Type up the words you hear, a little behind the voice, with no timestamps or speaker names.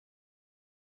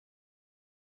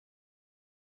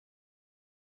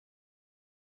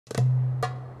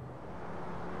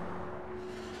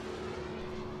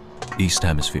East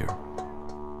Hemisphere,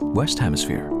 West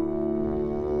Hemisphere.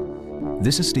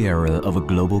 This is the era of a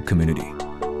global community.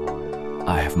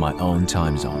 I have my own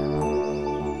time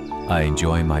zone. I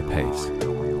enjoy my pace.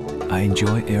 I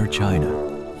enjoy Air China.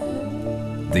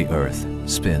 The Earth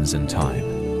spins in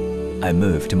time. I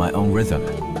move to my own rhythm.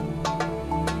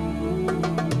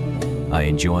 I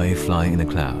enjoy flying in the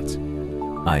clouds.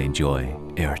 I enjoy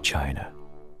Air China.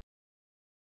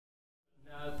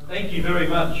 Thank you very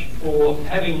much for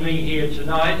having me here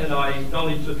tonight, and I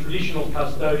acknowledge the traditional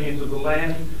custodians of the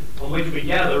land on which we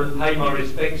gather and pay my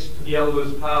respects to the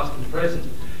elders past and present.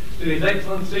 To His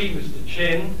Excellency, Mr.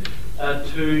 Chen,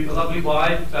 to a lovely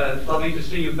wife, lovely to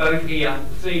see you both here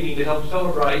this evening to help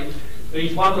celebrate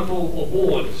these wonderful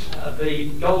awards, the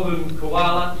Golden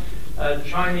Koala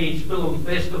Chinese Film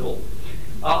Festival.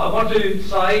 I want to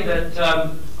say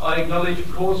that I acknowledge,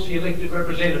 of course, the elected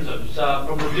representatives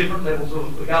from the different levels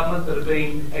of the government that have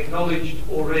been acknowledged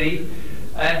already.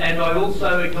 And I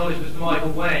also acknowledge Mr.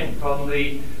 Michael Wang from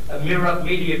the Mirror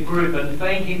Media Group and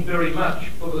thank him very much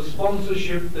for the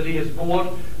sponsorship that he has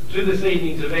brought to this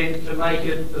evening's event to make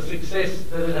it the success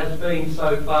that it has been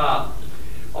so far.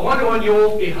 I want to, on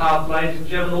your behalf, ladies and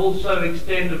gentlemen, also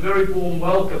extend a very warm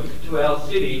welcome to our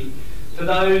city, to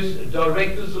those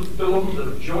directors of film that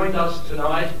have joined us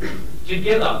tonight,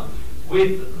 together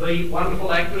with the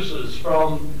wonderful actresses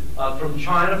from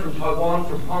China, from Taiwan,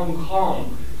 from Hong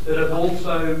Kong, that have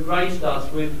also graced us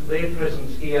with their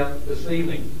presence here this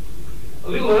evening. A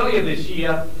little earlier this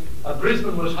year,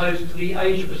 Brisbane was host to the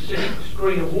Asia Pacific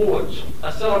Screen Awards,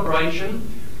 a celebration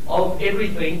of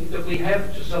everything that we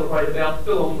have to celebrate about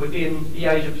film within the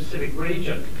Asia Pacific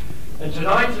region. And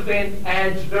tonight's event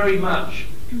adds very much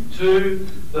to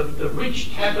the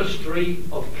rich tapestry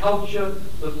of culture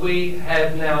that we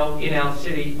have now in our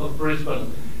city of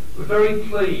Brisbane. We're very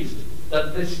pleased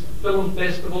that this film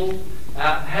festival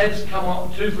has come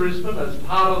on to Brisbane as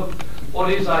part of what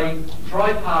is a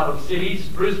tripart of cities,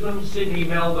 Brisbane, Sydney,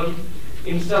 Melbourne,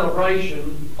 in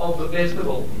celebration of the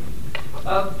festival.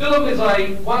 Film is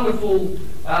a wonderful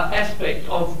aspect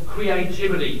of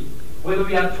creativity, whether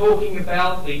we are talking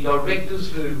about the directors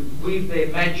who weave their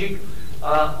magic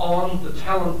on the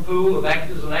talent pool of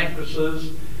actors and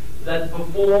actresses that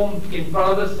perform in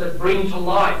front of us, that bring to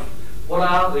life what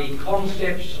are the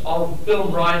concepts of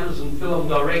film writers and film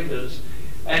directors.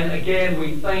 And again,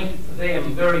 we thank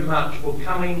them very much for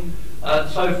coming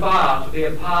so far to be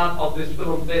a part of this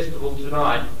film festival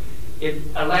tonight. It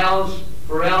allows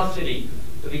for our city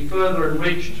to be further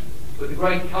enriched with the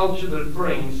great culture that it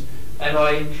brings, and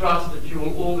I trust that you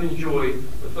will all enjoy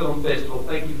the film festival.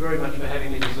 Thank you very much for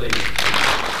having me this evening.